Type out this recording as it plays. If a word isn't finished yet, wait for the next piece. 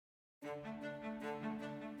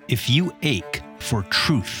If you ache for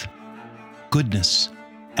truth, goodness,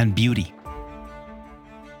 and beauty,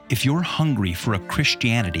 if you're hungry for a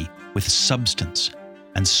Christianity with substance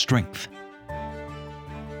and strength,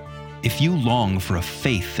 if you long for a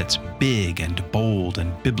faith that's big and bold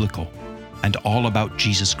and biblical and all about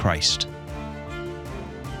Jesus Christ,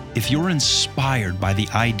 if you're inspired by the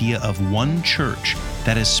idea of one church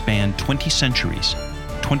that has spanned 20 centuries,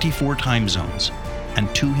 24 time zones,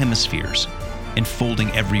 and 2 hemispheres, enfolding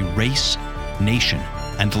every race, nation,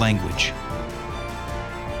 and language,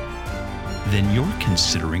 then you're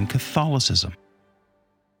considering Catholicism.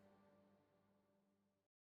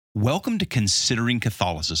 Welcome to Considering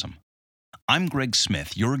Catholicism. I'm Greg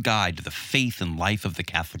Smith, your guide to the faith and life of the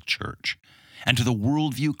Catholic Church, and to the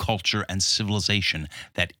worldview, culture, and civilization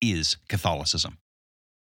that is Catholicism.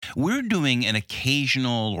 We're doing an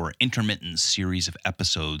occasional or intermittent series of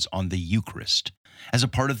episodes on the Eucharist as a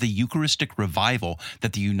part of the Eucharistic revival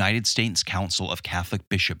that the United States Council of Catholic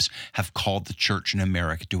Bishops have called the Church in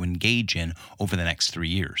America to engage in over the next 3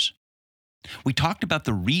 years. We talked about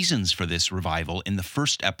the reasons for this revival in the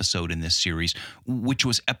first episode in this series, which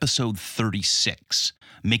was episode 36,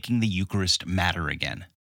 Making the Eucharist Matter Again.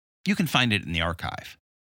 You can find it in the archive.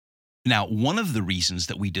 Now, one of the reasons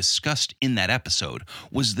that we discussed in that episode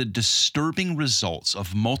was the disturbing results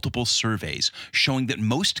of multiple surveys showing that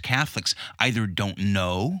most Catholics either don't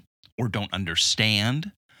know or don't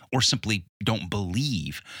understand or simply don't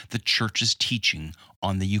believe the Church's teaching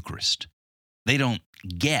on the Eucharist. They don't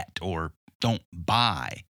get or don't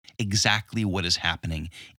buy exactly what is happening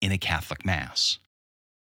in a Catholic Mass.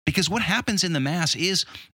 Because what happens in the Mass is,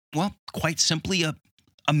 well, quite simply a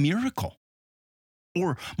miracle.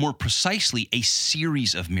 Or more precisely, a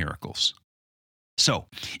series of miracles. So,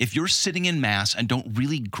 if you're sitting in Mass and don't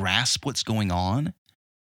really grasp what's going on,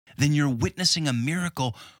 then you're witnessing a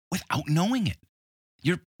miracle without knowing it.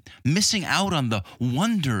 You're missing out on the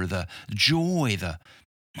wonder, the joy, the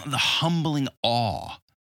humbling awe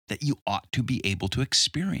that you ought to be able to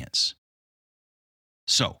experience.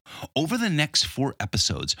 So, over the next 4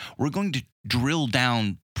 episodes, we're going to drill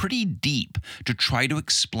down pretty deep to try to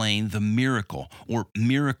explain the miracle or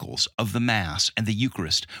miracles of the Mass and the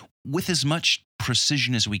Eucharist with as much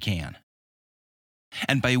precision as we can.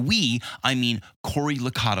 And by we, I mean Cory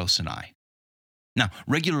and I. Now,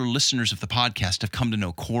 regular listeners of the podcast have come to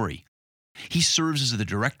know Cory. He serves as the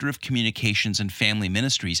Director of Communications and Family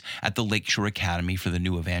Ministries at the Lakeshore Academy for the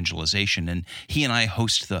New Evangelization, and he and I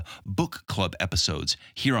host the Book Club episodes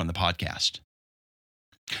here on the podcast.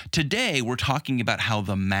 Today, we're talking about how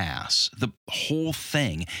the Mass, the whole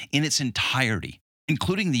thing in its entirety,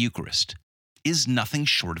 including the Eucharist, is nothing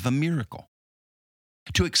short of a miracle.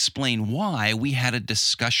 To explain why, we had a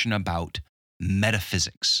discussion about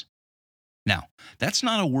metaphysics. Now, that's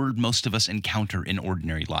not a word most of us encounter in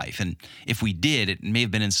ordinary life, and if we did, it may have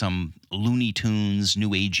been in some Looney Tunes, New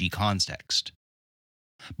Agey context.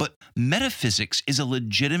 But metaphysics is a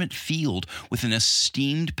legitimate field with an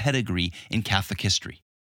esteemed pedigree in Catholic history.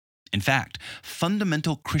 In fact,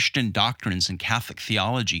 fundamental Christian doctrines in Catholic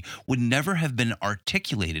theology would never have been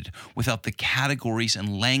articulated without the categories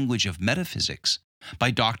and language of metaphysics by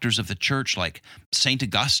doctors of the Church like St.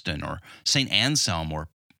 Augustine or St. Anselm or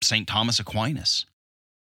St. Thomas Aquinas.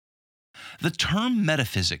 The term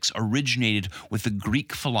metaphysics originated with the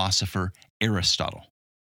Greek philosopher Aristotle.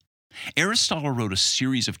 Aristotle wrote a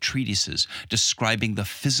series of treatises describing the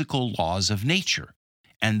physical laws of nature,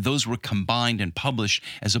 and those were combined and published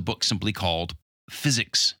as a book simply called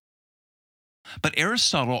Physics. But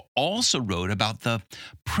Aristotle also wrote about the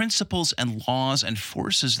principles and laws and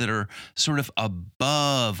forces that are sort of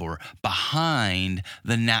above or behind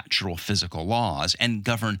the natural physical laws and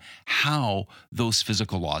govern how those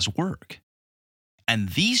physical laws work. And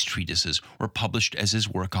these treatises were published as his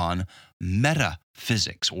work on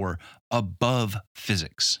metaphysics or above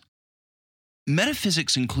physics.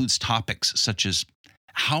 Metaphysics includes topics such as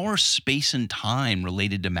how are space and time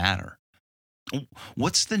related to matter?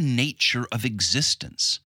 What's the nature of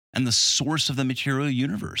existence and the source of the material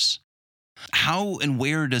universe? How and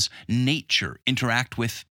where does nature interact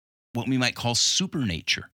with what we might call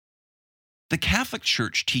supernature? The Catholic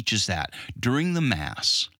Church teaches that during the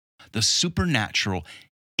Mass, the supernatural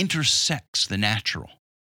intersects the natural.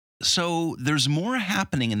 So there's more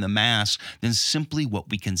happening in the Mass than simply what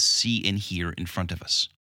we can see and hear in front of us.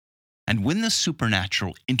 And when the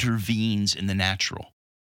supernatural intervenes in the natural,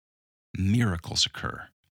 miracles occur.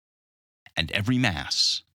 And every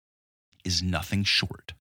Mass is nothing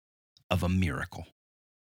short of a miracle.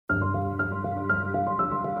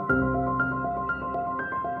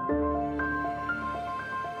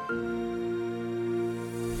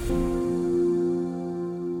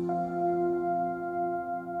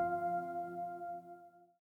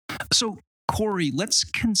 So, Cory, let's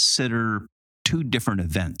consider two different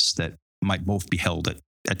events that might both be held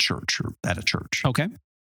at church or at a church. Okay.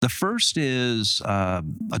 The first is a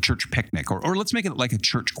church picnic, or let's make it like a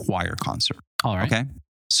church choir concert. All right. Okay.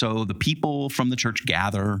 So the people from the church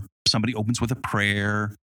gather, somebody opens with a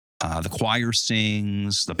prayer, the choir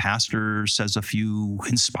sings, the pastor says a few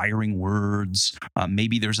inspiring words.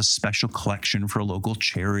 Maybe there's a special collection for a local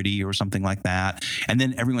charity or something like that. And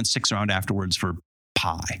then everyone sticks around afterwards for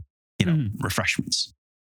pie, refreshments.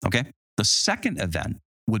 Okay. The second event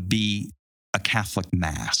would be a Catholic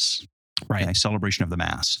Mass, Right. okay, celebration of the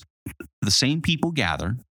Mass. The same people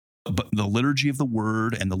gather, but the liturgy of the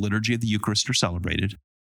Word and the liturgy of the Eucharist are celebrated.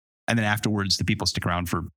 And then afterwards, the people stick around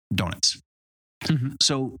for donuts. Mhm.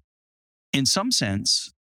 So in some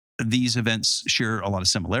sense, these events share a lot of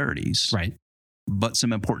similarities, Right. but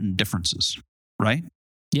some important differences, right?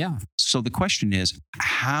 Yeah. So the question is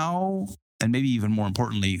how, and maybe even more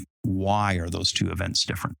importantly, why are those two events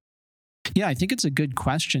different? Yeah, I think it's a good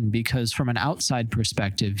question because from an outside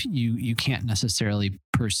perspective, you can't necessarily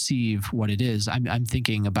perceive what it is. I'm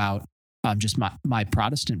thinking about just my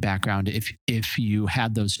Protestant background. If you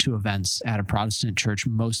had those two events at a Protestant church,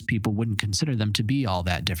 most people wouldn't consider them to be all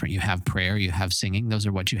that different. You have prayer, you have singing. Those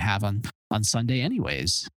are what you have on Sunday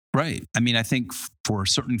anyways. Right. I mean, I think for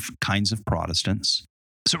certain kinds of Protestants,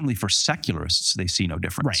 certainly for secularists, they see no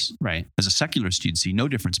difference. Right. As a secularist, you'd see no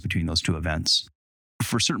difference between those two events.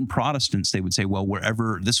 For certain Protestants, they would say, well,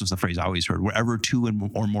 wherever, this was the phrase I always heard, wherever two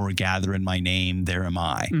or more gather in my name, there am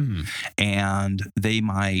I. Mm-hmm. And they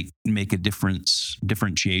might make a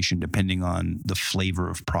differentiation depending on the flavor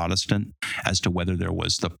of Protestant as to whether there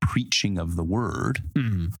was the preaching of the word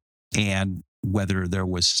and whether there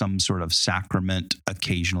was some sort of sacrament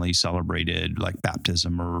occasionally celebrated like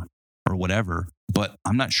baptism or whatever. But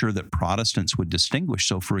I'm not sure that Protestants would distinguish.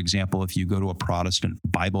 So, for example, if you go to a Protestant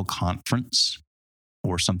Bible conference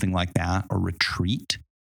or something like that, or retreat,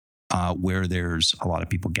 where there's a lot of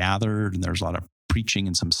people gathered and there's a lot of preaching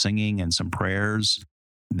and some singing and some prayers,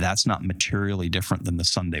 that's not materially different than the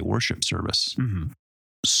Sunday worship service. Mm-hmm.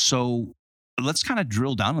 So let's kind of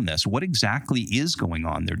drill down on this. What exactly is going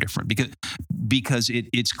on there different? Because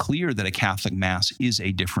it's clear that a Catholic Mass is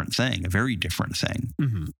a different thing, a very different thing.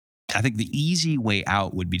 Mm-hmm. I think the easy way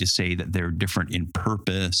out would be to say that they're different in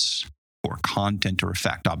purpose or content or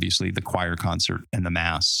effect. Obviously, the choir concert and the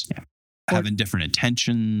Mass having different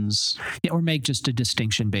intentions. Yeah, or make just a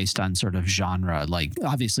distinction based on sort of genre. Like,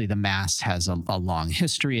 obviously, the Mass has a long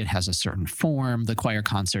history. It has a certain form. The choir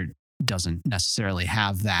concert doesn't necessarily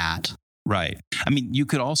have that. Right. I mean, you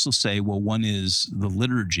could also say, well, one is the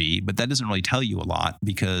liturgy, but that doesn't really tell you a lot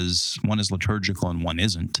because one is liturgical and one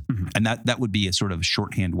isn't. Mm-hmm. And that would be a sort of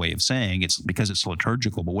shorthand way of saying it's because it's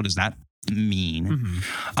liturgical, but what does that mean?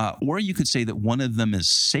 Mm-hmm. Or you could say that one of them is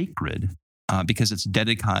sacred because it's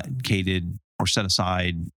dedicated or set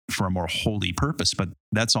aside for a more holy purpose, but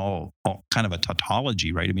that's all kind of a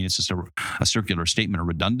tautology, right? I mean, it's just a circular statement of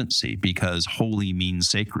redundancy because holy means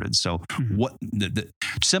sacred. So what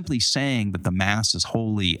simply saying that the Mass is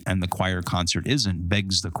holy and the choir concert isn't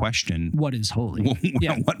begs the question: what is holy?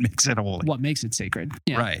 What makes it holy? What makes it sacred?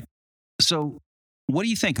 Yeah. Right. So what do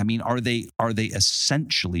you think? I mean, are they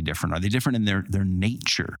essentially different? Are they different in their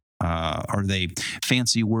nature? Are they,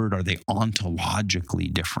 fancy word, are they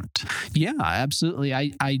ontologically different? Yeah, absolutely.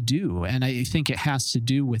 I do. And I think it has to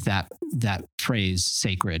do with that phrase,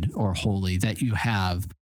 sacred or holy, that you have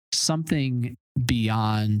something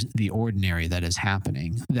beyond the ordinary that is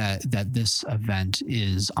happening, that this event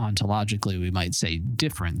is ontologically, we might say,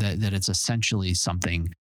 different, that it's essentially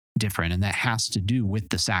something different. And that has to do with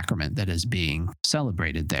the sacrament that is being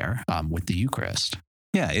celebrated there with the Eucharist.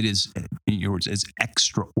 Yeah, it is, in your words, it's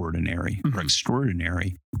extraordinary or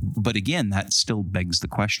extraordinary. But again, that still begs the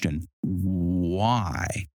question,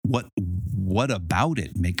 why? What about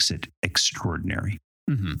it makes it extraordinary?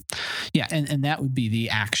 Mm-hmm. Yeah, and that would be the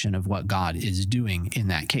action of what God is doing in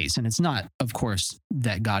that case. And it's not, of course,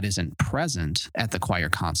 that God isn't present at the choir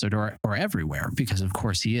concert or everywhere, because of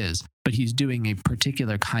course he is. But he's doing a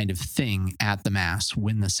particular kind of thing at the Mass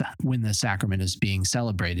when the sacrament is being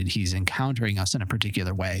celebrated. He's encountering us in a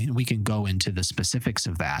particular way, and we can go into the specifics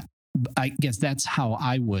of that. I guess that's how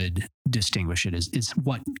I would distinguish it: is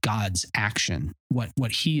what God's action,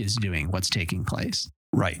 what he is doing, what's taking place.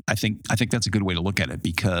 Right. I think that's a good way to look at it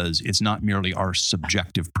because it's not merely our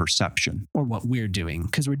subjective perception. Or what we're doing,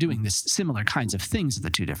 because we're doing this similar kinds of things at the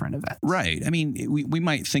two different events. Right. I mean, we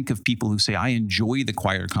might think of people who say, I enjoyed the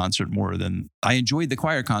choir concert more than I enjoyed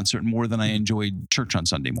church on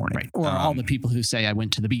Sunday morning. Right. Or all the people who say, I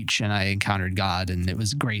went to the beach and I encountered God and it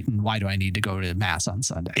was great, and why do I need to go to Mass on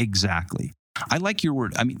Sunday? Exactly. I like your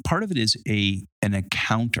word. I mean, part of it is an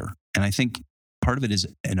encounter. And I think part of it is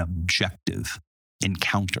an objective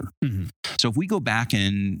encounter. Mm-hmm. So if we go back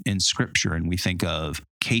in Scripture and we think of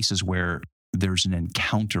cases where there's an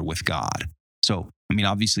encounter with God. So, I mean,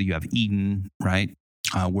 obviously you have Eden, right?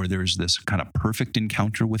 Where there's this kind of perfect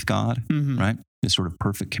encounter with God, Mm-hmm. right? This sort of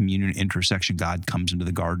perfect communion intersection. God comes into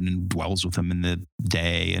the garden and dwells with them in the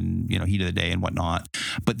day and, heat of the day and whatnot.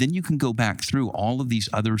 But then you can go back through all of these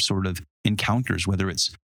other sort of encounters, whether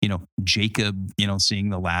it's, Jacob, seeing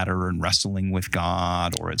the ladder and wrestling with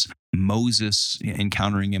God, or it's Moses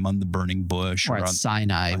encountering him on the burning bush. Or at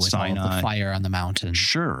Sinai with all of the fire on the mountain.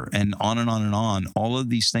 Sure. And on and on and on. All of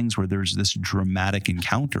these things where there's this dramatic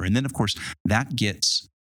encounter. And then, of course, that gets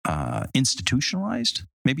institutionalized,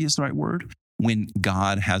 maybe is the right word, when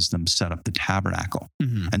God has them set up the tabernacle.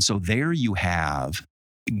 Mm-hmm. And so there you have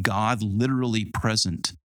God literally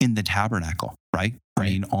present in the tabernacle, right? I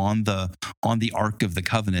mean, on the Ark of the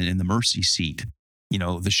Covenant in the mercy seat,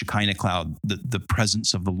 the Shekinah cloud, the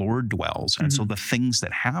presence of the Lord dwells. And so the things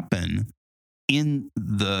that happen in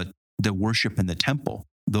the worship in the temple,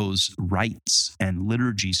 those rites and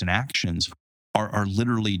liturgies and actions are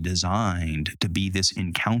literally designed to be this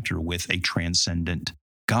encounter with a transcendent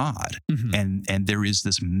God. Mm-hmm. And there is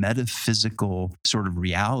this metaphysical sort of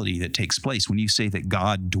reality that takes place when you say that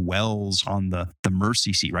God dwells on the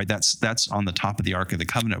mercy seat, right? That's on the top of the Ark of the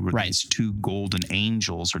Covenant where these two golden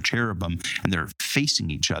angels or cherubim, and they're facing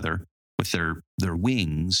each other with their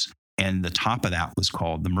wings. And the top of that was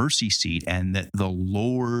called the mercy seat, and that the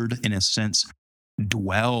Lord, in a sense,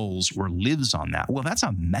 dwells or lives on that. Well, that's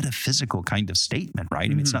a metaphysical kind of statement, right? I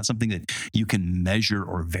mean, it's not something that you can measure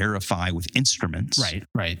or verify with instruments.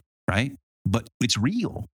 Right. But it's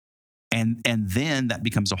real. And then that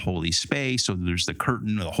becomes a holy space. So there's the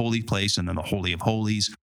curtain, the holy place, and then the Holy of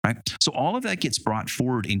Holies, right? So all of that gets brought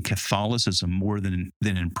forward in Catholicism more than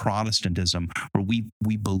in Protestantism, where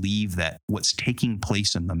we believe that what's taking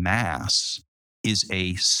place in the Mass is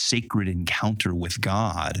a sacred encounter with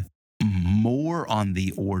God, more on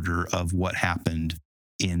the order of what happened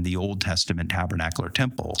in the Old Testament tabernacle or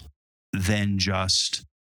temple than just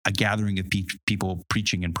a gathering of people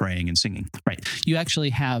preaching and praying and singing. Right. You actually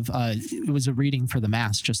have, it was a reading for the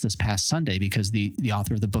Mass just this past Sunday, because the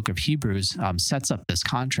author of the book of Hebrews sets up this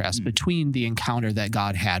contrast between the encounter that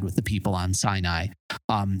God had with the people on Sinai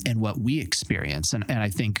and what we experience. And I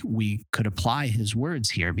think we could apply his words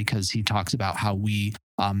here, because he talks about how we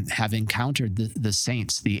have encountered the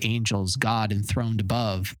saints, the angels, God enthroned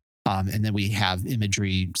above. And then we have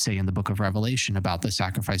imagery, say, in the book of Revelation about the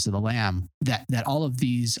sacrifice of the Lamb, that all of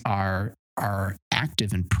these are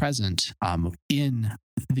active and present in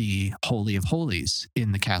the Holy of Holies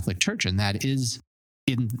in the Catholic Church. And that is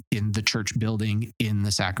in the church building, in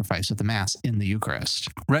the sacrifice of the Mass, in the Eucharist.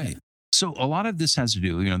 Right. So a lot of this has to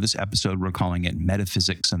do, this episode, we're calling it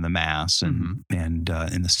Metaphysics and the Mass. And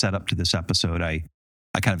in the setup to this episode, I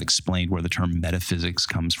kind of explained where the term metaphysics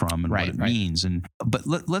comes from and what it means. But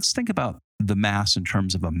let's think about the Mass in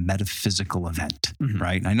terms of a metaphysical event,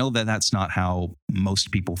 right? And I know that that's not how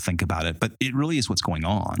most people think about it, but it really is what's going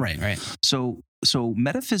on. Right. So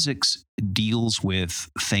metaphysics deals with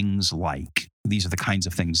things like, these are the kinds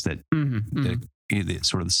of things that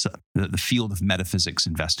sort of the field of metaphysics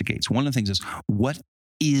investigates. One of the things is, what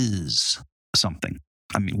is something?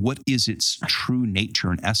 I mean, what is its true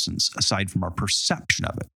nature and essence aside from our perception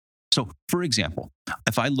of it? So, for example,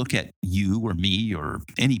 if I look at you or me or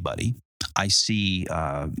anybody, I see,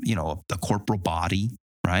 a corporal body,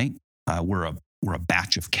 right? We're a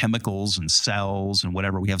batch of chemicals and cells and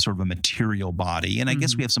whatever. We have sort of a material body, and I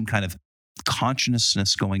guess we have some kind of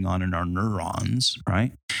consciousness going on in our neurons,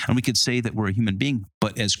 right? And we could say that we're a human being,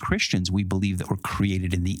 but as Christians, we believe that we're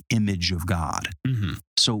created in the image of God.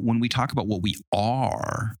 So when we talk about what we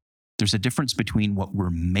are, there's a difference between what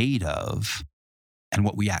we're made of and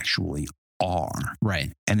what we actually are.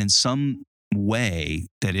 Right. And in some way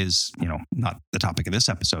that is, not the topic of this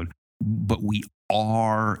episode, but we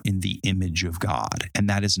are in the image of God, and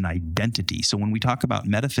that is an identity. So when we talk about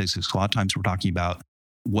metaphysics, a lot of times we're talking about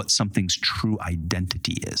what something's true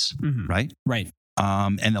identity is, right? Right.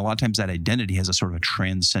 And a lot of times that identity has a sort of a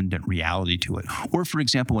transcendent reality to it. Or, for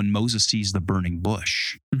example, when Moses sees the burning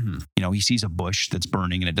bush, he sees a bush that's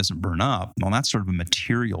burning and it doesn't burn up. Well, that's sort of a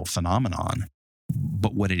material phenomenon.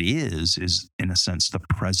 But what it is in a sense, the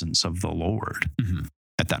presence of the Lord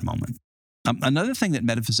at that moment. Another thing that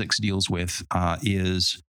metaphysics deals with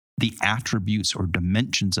is the attributes or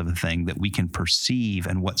dimensions of a thing that we can perceive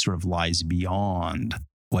and what sort of lies beyond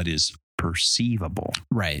what is perceivable.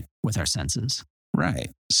 Right. With our senses. Right.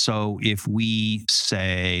 So if we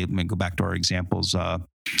say, let me go back to our examples,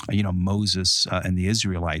 Moses and the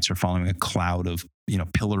Israelites are following a cloud of,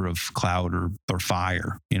 pillar of cloud or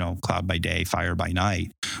fire, cloud by day, fire by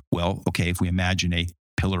night. Well, okay, if we imagine a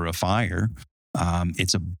pillar of fire,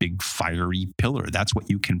 it's a big fiery pillar. That's what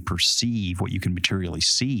you can perceive, what you can materially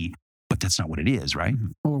see, but that's not what it is, right?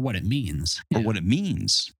 Or what it means. Or what it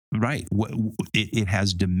means, right? It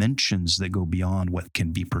has dimensions that go beyond what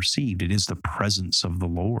can be perceived. It is the presence of the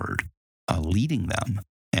Lord leading them.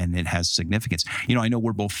 And it has significance. I know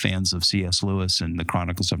we're both fans of C.S. Lewis and the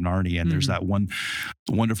Chronicles of Narnia, and there's that one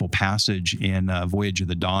wonderful passage in Voyage of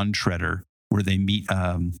the Dawn Treader where they meet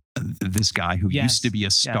this guy who used to be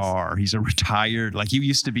a star. He's a retired, he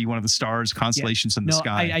used to be one of the stars, constellations in the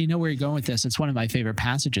sky. I know where you're going with this. It's one of my favorite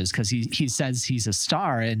passages because he says he's a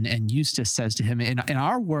star, and Eustace says to him, in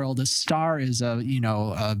our world, a star is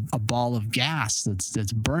a ball of gas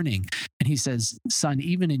that's burning. And he says, son,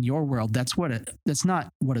 even in your world, that's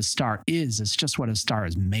not what a star is. It's just what a star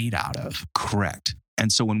is made out of. Correct.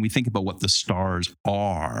 And so when we think about what the stars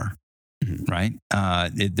are, right?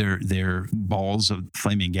 They're balls of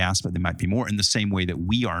flaming gas, but they might be more, in the same way that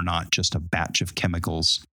we are not just a batch of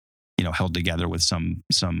chemicals, held together with some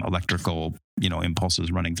electrical,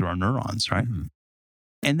 impulses running through our neurons, right?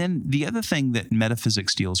 And then the other thing that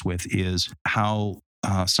metaphysics deals with is how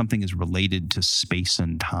something is related to space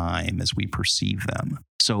and time as we perceive them.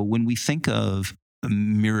 So when we think of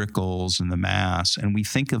miracles and the Mass, and we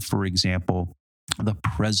think of, for example, the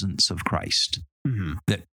presence of Christ,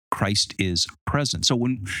 that Christ is present. So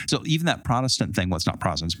even that Protestant thing, well, it's not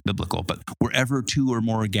Protestant, it's biblical, but wherever two or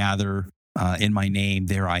more gather in my name,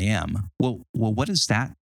 there I am. Well, what does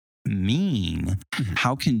that mean?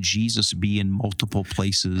 How can Jesus be in multiple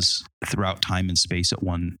places throughout time and space at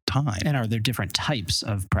one time? And are there different types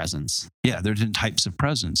of presence? Yeah, there are different types of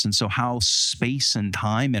presence. And so how space and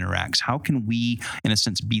time interacts, how can we, in a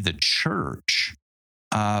sense, be the church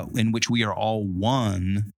in which we are all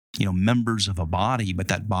one, members of a body, but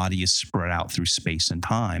that body is spread out through space and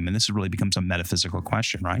time. And this really becomes a metaphysical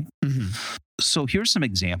question, right? So here's some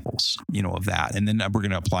examples, of that. And then we're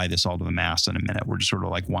going to apply this all to the Mass in a minute. We're just sort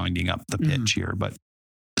of winding up the pitch here. But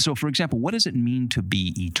so, for example, what does it mean to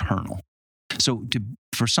be eternal? So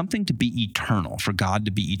for something to be eternal, for God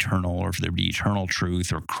to be eternal, or for there to be eternal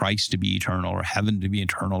truth, or Christ to be eternal, or heaven to be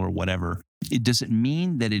eternal, or whatever, does it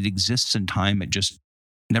mean that it exists in time? It just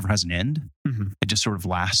never has an end? It just sort of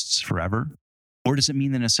lasts forever? Or does it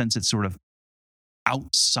mean, in a sense, it's sort of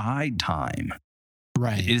outside time?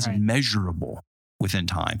 Right. It is measurable within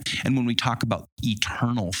time. And when we talk about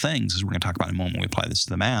eternal things, as we're going to talk about in a moment when we apply this to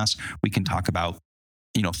the Mass, we can talk about,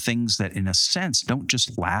 things that, in a sense, don't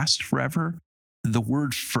just last forever. The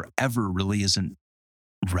word forever really isn't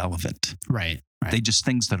relevant. Right. They just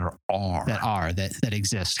things that that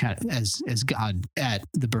exist, kind of as God at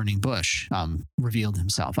the burning bush revealed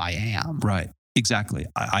himself. I am. Right. Exactly.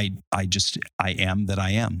 I am that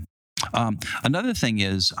I am. Another thing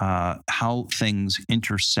is how things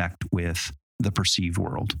intersect with the perceived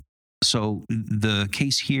world. So the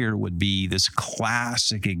case here would be this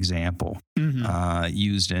classic example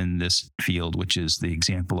used in this field, which is the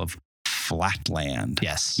example of flatland.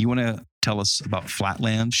 Yes. You want to tell us about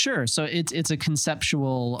flatland? Sure. So it's a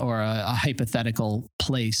conceptual or a hypothetical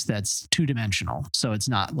place that's two-dimensional. So it's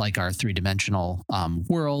not like our three-dimensional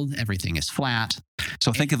world. Everything is flat.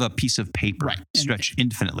 So think of a piece of paper stretched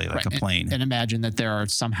infinitely like a plane. And imagine that there are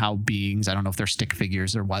somehow beings, I don't know if they're stick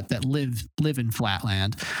figures or what, that live in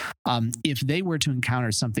flatland. If they were to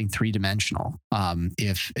encounter something three-dimensional,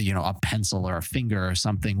 if a pencil or a finger or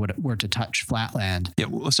something were to touch flatland. Yeah.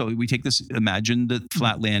 So we take this. Imagine that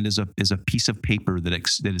flatland is a piece of paper that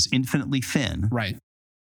is infinitely thin. Right.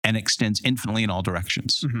 And extends infinitely in all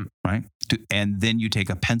directions. Right. And then you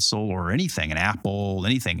take a pencil or anything, an apple,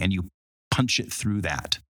 anything, and you punch it through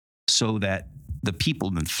that, so that the people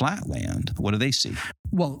in flatland, what do they see?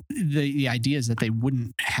 Well, the idea is that they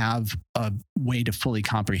wouldn't have a way to fully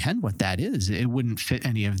comprehend what that is. It wouldn't fit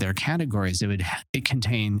any of their categories. It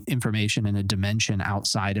contain information in a dimension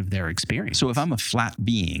outside of their experience. So if I'm a flat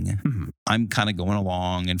being, I'm kind of going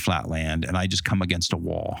along in flatland, and I just come against a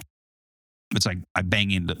wall. It's like I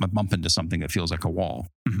bump into something that feels like a wall.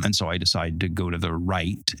 And so I decide to go to the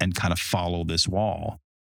right and kind of follow this wall.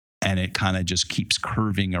 And it kind of just keeps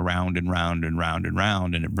curving around and round and round and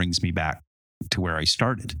round. And it brings me back to where I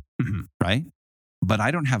started. Right. But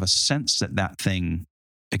I don't have a sense that thing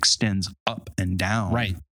extends up and down.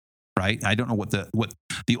 Right. Right. I don't know what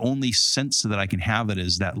the only sense that I can have it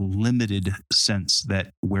is that limited sense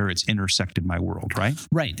that where it's intersected my world. Right.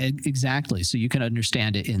 Right. Exactly. So you can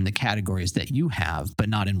understand it in the categories that you have, but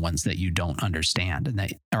not in ones that you don't understand and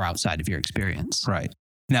that are outside of your experience. Right.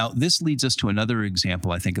 Now, this leads us to another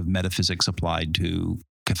example, I think, of metaphysics applied to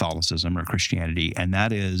Catholicism or Christianity, and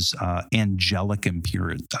that is angelic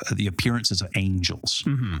appearance, the appearances of angels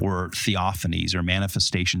or theophanies or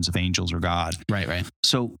manifestations of angels or God. Right.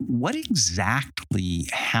 So what exactly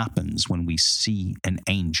happens when we see an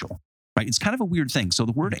angel? Right? It's kind of a weird thing. So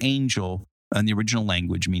the word angel in the original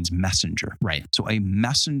language means messenger. Right. So a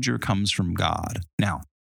messenger comes from God. Now,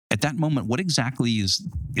 at that moment, what exactly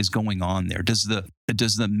is going on there? Does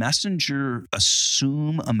the messenger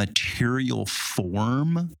assume a material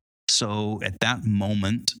form? So at that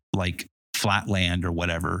moment, like Flatland or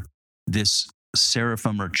whatever, this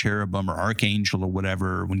seraphim or cherubim or archangel or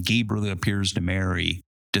whatever, when Gabriel appears to Mary,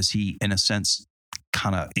 does he, in a sense,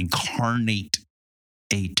 kind of incarnate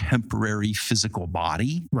a temporary physical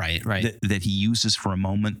body? Right. That he uses for a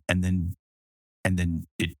moment and then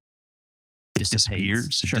it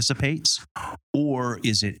disappears, it dissipates? Or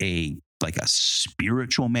is it like a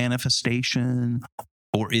spiritual manifestation?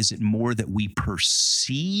 Or is it more that we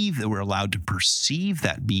perceive, that we're allowed to perceive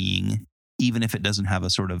that being, even if it doesn't have a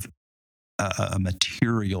sort of a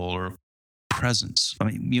material or presence? I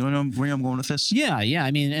mean, you know where I'm going with this? Yeah.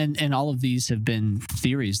 I mean, and all of these have been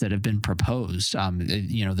theories that have been proposed.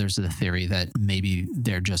 There's the theory that maybe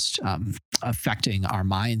they're just affecting our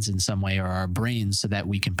minds in some way or our brains so that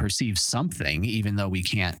we can perceive something, even though we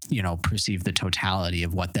can't, perceive the totality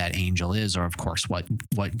of what that angel is, or of course what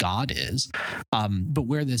God is. But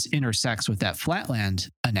where this intersects with that Flatland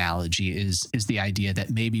analogy is the idea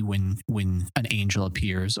that maybe when an angel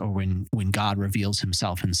appears or when God reveals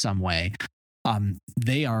himself in some way,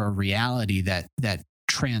 they are a reality that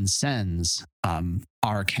transcends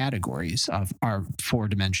our categories of our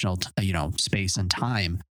four-dimensional, space and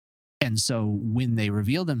time. And so when they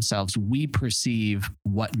reveal themselves, we perceive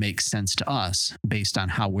what makes sense to us based on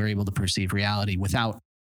how we're able to perceive reality without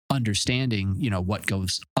understanding, what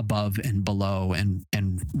goes above and below and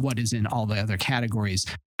what is in all the other categories.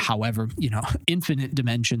 However, infinite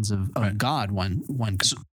dimensions of Right. God, one.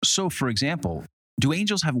 So, for example, do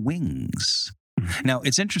angels have wings? Now,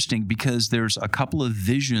 it's interesting because there's a couple of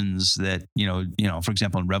visions that, for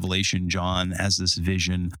example, in Revelation, John has this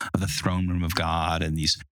vision of the throne room of God, and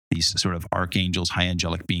these sort of archangels, high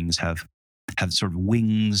angelic beings have sort of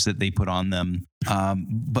wings that they put on them.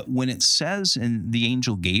 But when it says, and the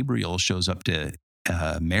angel Gabriel shows up to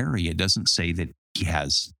Mary, it doesn't say that he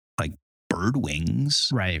has like bird wings.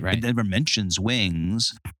 Right. It never mentions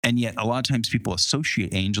wings. And yet a lot of times people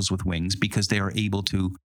associate angels with wings because they are able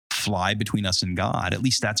to fly between us and God. At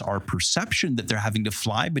least that's our perception, that they're having to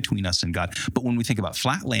fly between us and God. But when we think about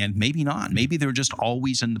Flatland, maybe not. Maybe they're just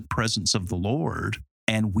always in the presence of the Lord,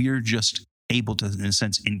 and we're just able to, in a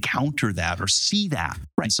sense, encounter that or see that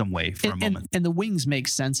in some way for a moment. And the wings make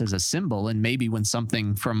sense as a symbol. And maybe when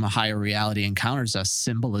something from a higher reality encounters us,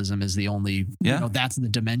 symbolism is the only, that's the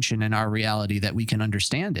dimension in our reality that we can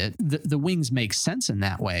understand it. The wings make sense in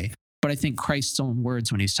that way. But I think Christ's own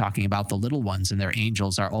words when he's talking about the little ones and their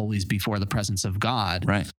angels are always before the presence of God.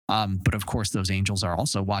 Right. But of course, those angels are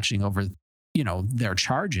also watching over, their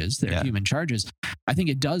charges, their human charges. I think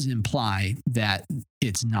it does imply that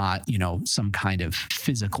it's not, some kind of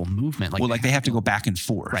physical movement. Like they have to go back and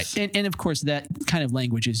forth. Right. And of course, that kind of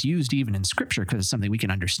language is used even in scripture because it's something we can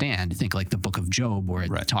understand. Think like the book of Job, where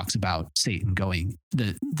it talks about Satan going,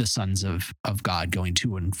 the sons of God going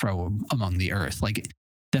to and fro among the earth. Like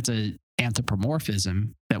that's a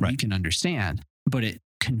anthropomorphism that we can understand, but it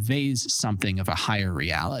conveys something of a higher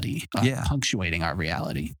reality, punctuating our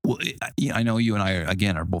reality. Well, I know you and I,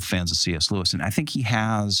 again, are both fans of C.S. Lewis, and I think he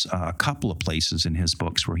has a couple of places in his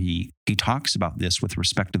books where he talks about this with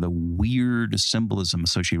respect to the weird symbolism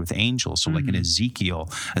associated with angels. So like in Ezekiel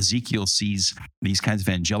sees these kinds of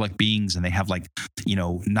angelic beings, and they have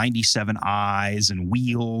 97 eyes and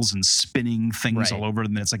wheels and spinning things all over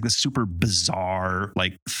them. And it's like this super bizarre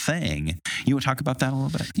thing. You want to talk about that a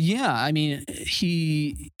little bit? Yeah. I mean,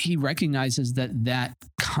 he recognizes that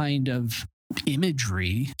kind of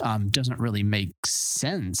imagery doesn't really make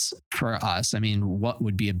sense for us. I mean, what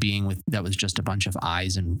would be a being that was just a bunch of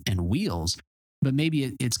eyes and wheels? But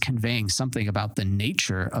maybe it's conveying something about the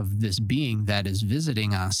nature of this being that is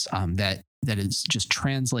visiting us, that is just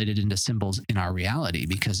translated into symbols in our reality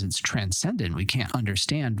because it's transcendent. We can't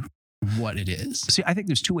understand what it is. See, I think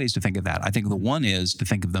there's two ways to think of that. I think the one is to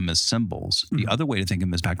think of them as symbols. The other way to think of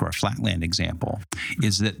them is back to our Flatland example,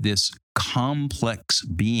 is that this complex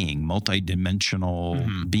being,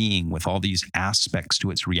 multidimensional being with all these aspects to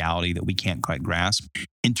its reality that we can't quite grasp,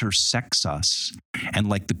 intersects us. And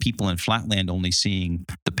like the people in Flatland only seeing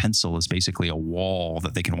the pencil as basically a wall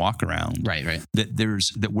that they can walk around. Right.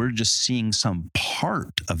 That we're just seeing some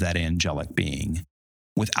part of that angelic being.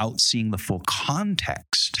 without seeing the full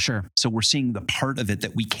context. Sure. So we're seeing the part of it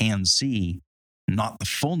that we can see, not the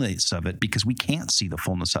fullness of it, because we can't see the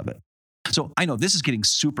fullness of it. So I know this is getting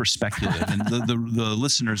super speculative, and the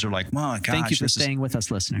listeners are like, "Oh gosh, thank you for staying with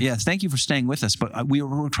us, listeners." Yes, thank you for staying with us. But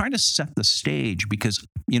we're trying to set the stage because,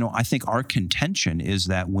 I think our contention is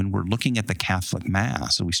that when we're looking at the Catholic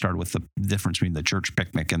Mass, and we started with the difference between the church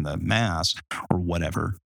picnic and the Mass or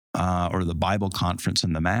whatever, or the Bible conference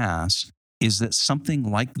and the Mass, is that something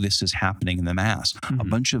like this is happening in the Mass.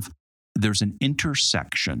 Mm-hmm. There's an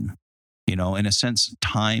intersection. In a sense,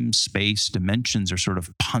 time, space, dimensions are sort of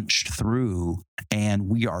punched through, and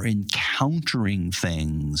we are encountering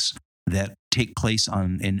things that take place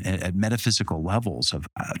at metaphysical levels of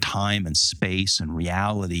time and space and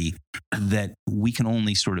reality that we can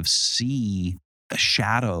only sort of see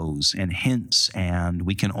shadows and hints, and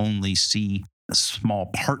we can only see small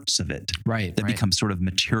parts of it that become sort of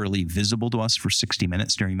materially visible to us for 60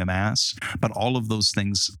 minutes during the Mass. But all of those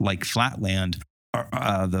things, like Flatland,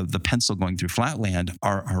 the pencil going through Flatland,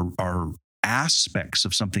 are aspects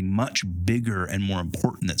of something much bigger and more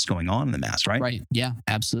important that's going on in the Mass, right? Right. Yeah,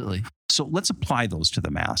 absolutely. So let's apply those to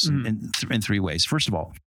the Mass in three ways. First of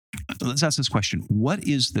all, let's ask this question. What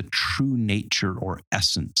is the true nature or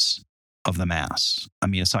essence of the Mass? I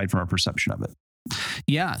mean, aside from our perception of it.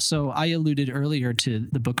 Yeah. So I alluded earlier to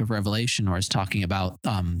the book of Revelation, where it's talking about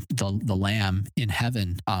the Lamb in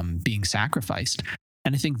heaven being sacrificed.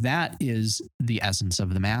 And I think that is the essence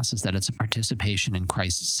of the Mass, is that it's a participation in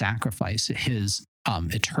Christ's sacrifice, his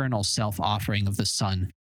eternal self-offering of the Son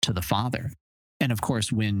to the Father. And of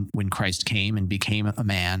course, when Christ came and became a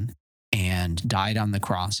man and died on the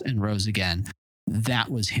cross and rose again, that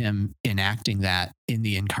was him enacting that in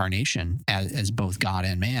the incarnation as both God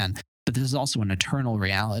and man. But this is also an eternal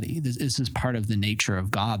reality. This is part of the nature of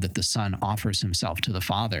God, that the Son offers himself to the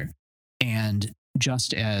Father. And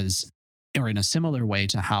just as, or in a similar way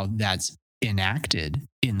to how that's enacted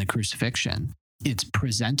in the crucifixion, it's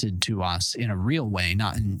presented to us in a real way,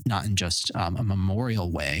 not in just a memorial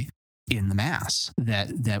way in the Mass,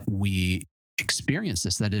 that we experience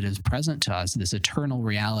this, that it is present to us. This eternal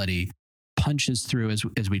reality punches through,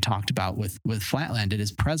 as we talked about with Flatland. It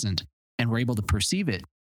is present, and we're able to perceive it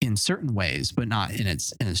in certain ways, but not in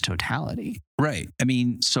its totality. Right. I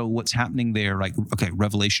mean, so what's happening there, like, okay,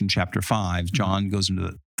 Revelation chapter 5, John goes into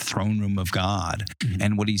the throne room of God.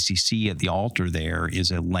 And what does he see at the altar there is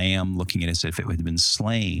a lamb looking at it as if it had been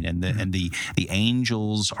slain. And the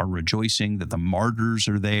angels are rejoicing that the martyrs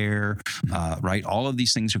are there, right? All of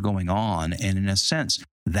these things are going on. And in a sense,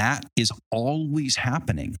 that is always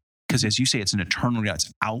happening. Because as you say, it's an eternal reality.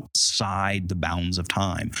 It's outside the bounds of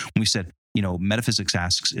time. When we said, metaphysics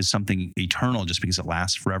asks, is something eternal just because it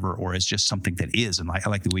lasts forever, or is just something that is? And I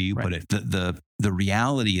like the way you put it. The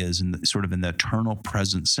reality is, in the eternal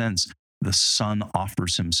present sense, the Son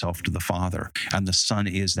offers himself to the Father, and the Son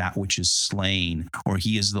is that which is slain, or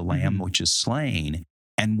he is the Lamb which is slain.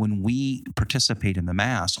 And when we participate in the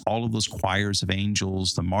Mass, all of those choirs of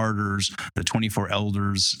angels, the martyrs, the 24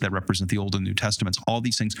 elders that represent the Old and New Testaments, all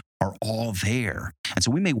these things are all there. And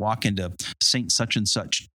so we may walk into Saint such and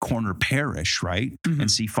such corner parish, right?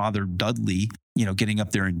 And see Father Dudley, getting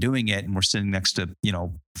up there and doing it. And we're sitting next to,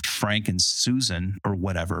 Frank and Susan or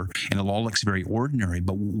whatever. And it all looks very ordinary,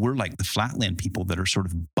 but we're like the Flatland people that are sort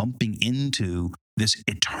of bumping into this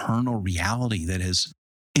eternal reality that has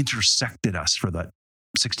intersected us for the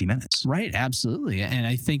 60 minutes. Right, absolutely. And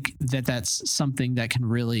I think that that's something that can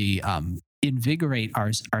really invigorate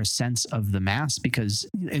our sense of the Mass, because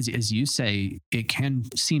as you say, it can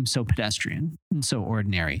seem so pedestrian and so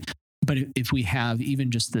ordinary. But if we have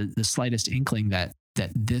even just the slightest inkling that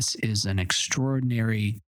this is an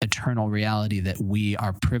extraordinary eternal reality that we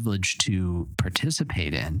are privileged to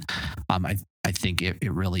participate in, I think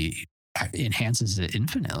it really enhances it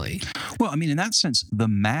infinitely. Well, I mean, in that sense, the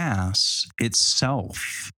Mass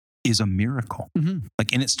itself is a miracle.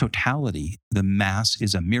 Like in its totality, the Mass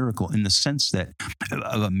is a miracle in the sense that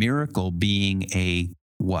of a miracle being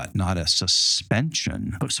not a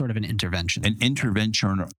suspension, but sort of an intervention. An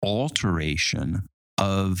intervention or alteration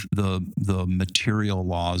of the material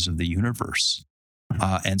laws of the universe.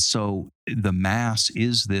 And so the Mass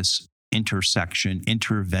is this intervention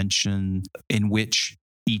in which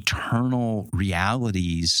eternal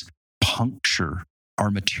realities puncture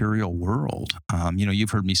our material world.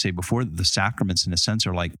 You've heard me say before that the sacraments, in a sense,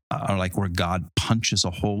 are like where God punches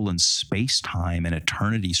a hole in space-time, and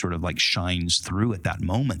eternity sort of like shines through at that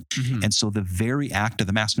moment. And so the very act of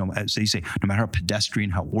the Mass, as they say, no matter how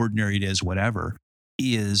pedestrian, how ordinary it is, whatever,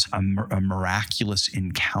 is a miraculous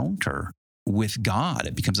encounter with God.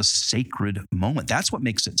 It becomes a sacred moment. That's what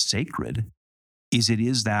makes it sacred. is it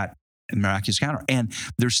is that miraculous encounter. And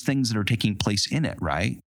there's things that are taking place in it,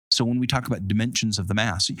 right? So when we talk about dimensions of the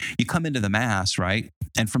Mass, you come into the Mass, right?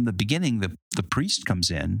 And from the beginning, the priest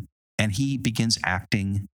comes in and he begins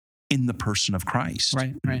acting in the person of Christ.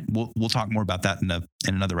 Right. We'll talk more about that in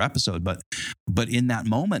another episode. But in that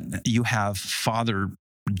moment, you have Father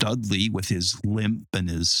Dudley with his limp and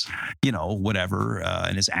his, whatever,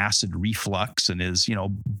 and his acid reflux and his,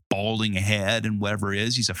 balding head and whatever it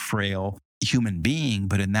is. He's a frail human being.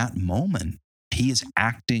 But in that moment, he is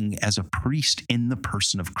acting as a priest in the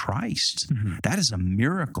person of Christ. Mm-hmm. That is a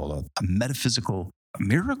miracle, a metaphysical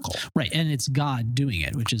miracle. Right. And it's God doing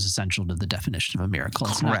it, which is essential to the definition of a miracle.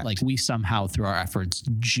 It's Correct. Not like we somehow, through our efforts,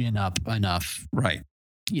 gin up enough right.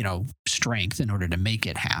 Strength in order to make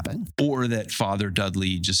it happen. Or that Father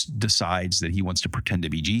Dudley just decides that he wants to pretend to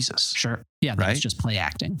be Jesus. Sure. Yeah, that's right? just play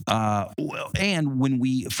acting. And when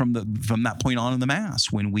we, from that point on in the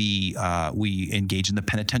Mass, when we engage in the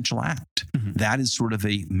penitential act, mm-hmm. that is sort of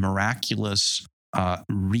a miraculous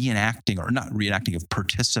reenacting, or not reenacting, of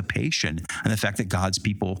participation, and the fact that God's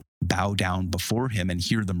people bow down before him and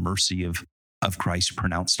hear the mercy of Christ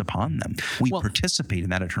pronounced upon them. We participate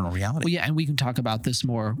in that eternal reality. Well, yeah, and we can talk about this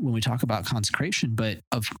more when we talk about consecration, but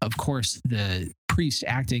of course, the priest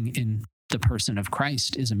acting in the person of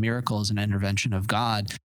Christ is a miracle, is an intervention of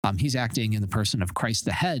God. He's acting in the person of Christ,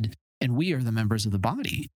 the head, and we are the members of the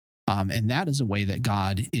body. And that is a way that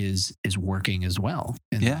God is working as well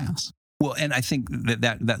in the Mass. Well, and I think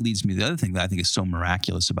that leads me to the other thing that I think is so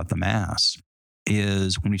miraculous about the Mass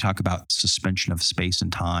is when we talk about suspension of space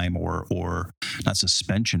and time, or not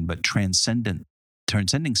suspension, but transcending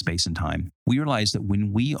space and time. We realize that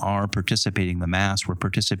when we are participating in the Mass, we're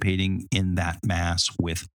participating in that Mass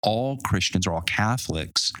with all Christians or all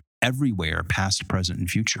Catholics everywhere, past, present, and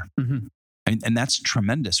future. Mm-hmm. And that's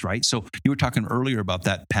tremendous, right? So you were talking earlier about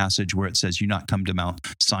that passage where it says, "You not come to Mount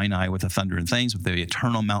Sinai with the thunder and things, with the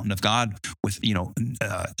eternal mountain of God, with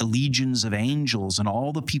legions of angels and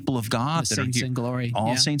all the people of God that saints are here, in glory,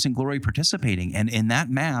 all saints in glory participating." And in that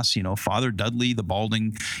Mass, Father Dudley, the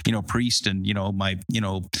balding, priest, and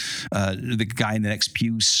the guy in the next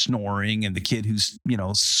pew snoring, and the kid who's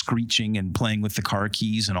screeching and playing with the car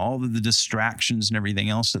keys, and all of the distractions and everything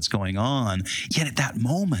else that's going on. Yet at that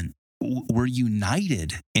moment, we're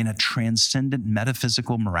united in a transcendent,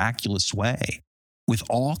 metaphysical, miraculous way with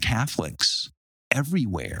all Catholics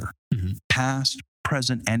everywhere, mm-hmm. past,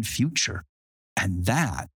 present, and future. And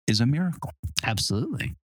that is a miracle.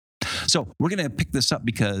 Absolutely. So we're going to pick this up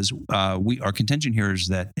because our contention here is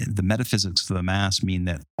that the metaphysics of the Mass mean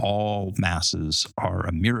that all Masses are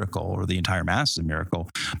a miracle, or the entire Mass is a miracle.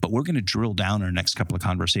 But we're going to drill down in our next couple of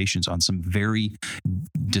conversations on some very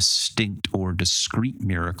distinct or discrete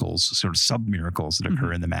miracles, sort of sub-miracles that occur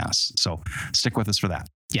mm-hmm. in the Mass. So stick with us for that.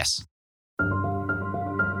 Yes.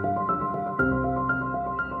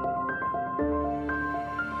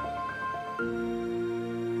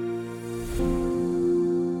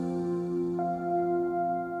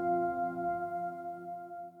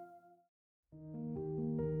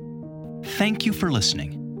 Thank you for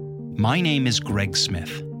listening. My name is Greg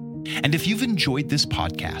Smith. And if you've enjoyed this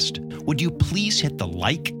podcast, would you please hit the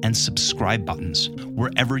like and subscribe buttons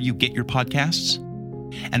wherever you get your podcasts?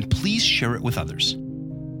 And please share it with others.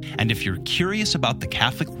 And if you're curious about the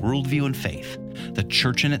Catholic worldview and faith, the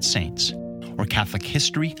Church and its saints, or Catholic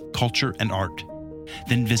history, culture, and art,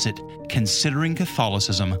 then visit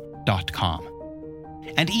consideringcatholicism.com.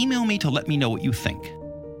 And email me to let me know what you think.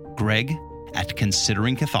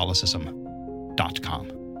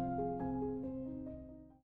 Greg@consideringcatholicism.com.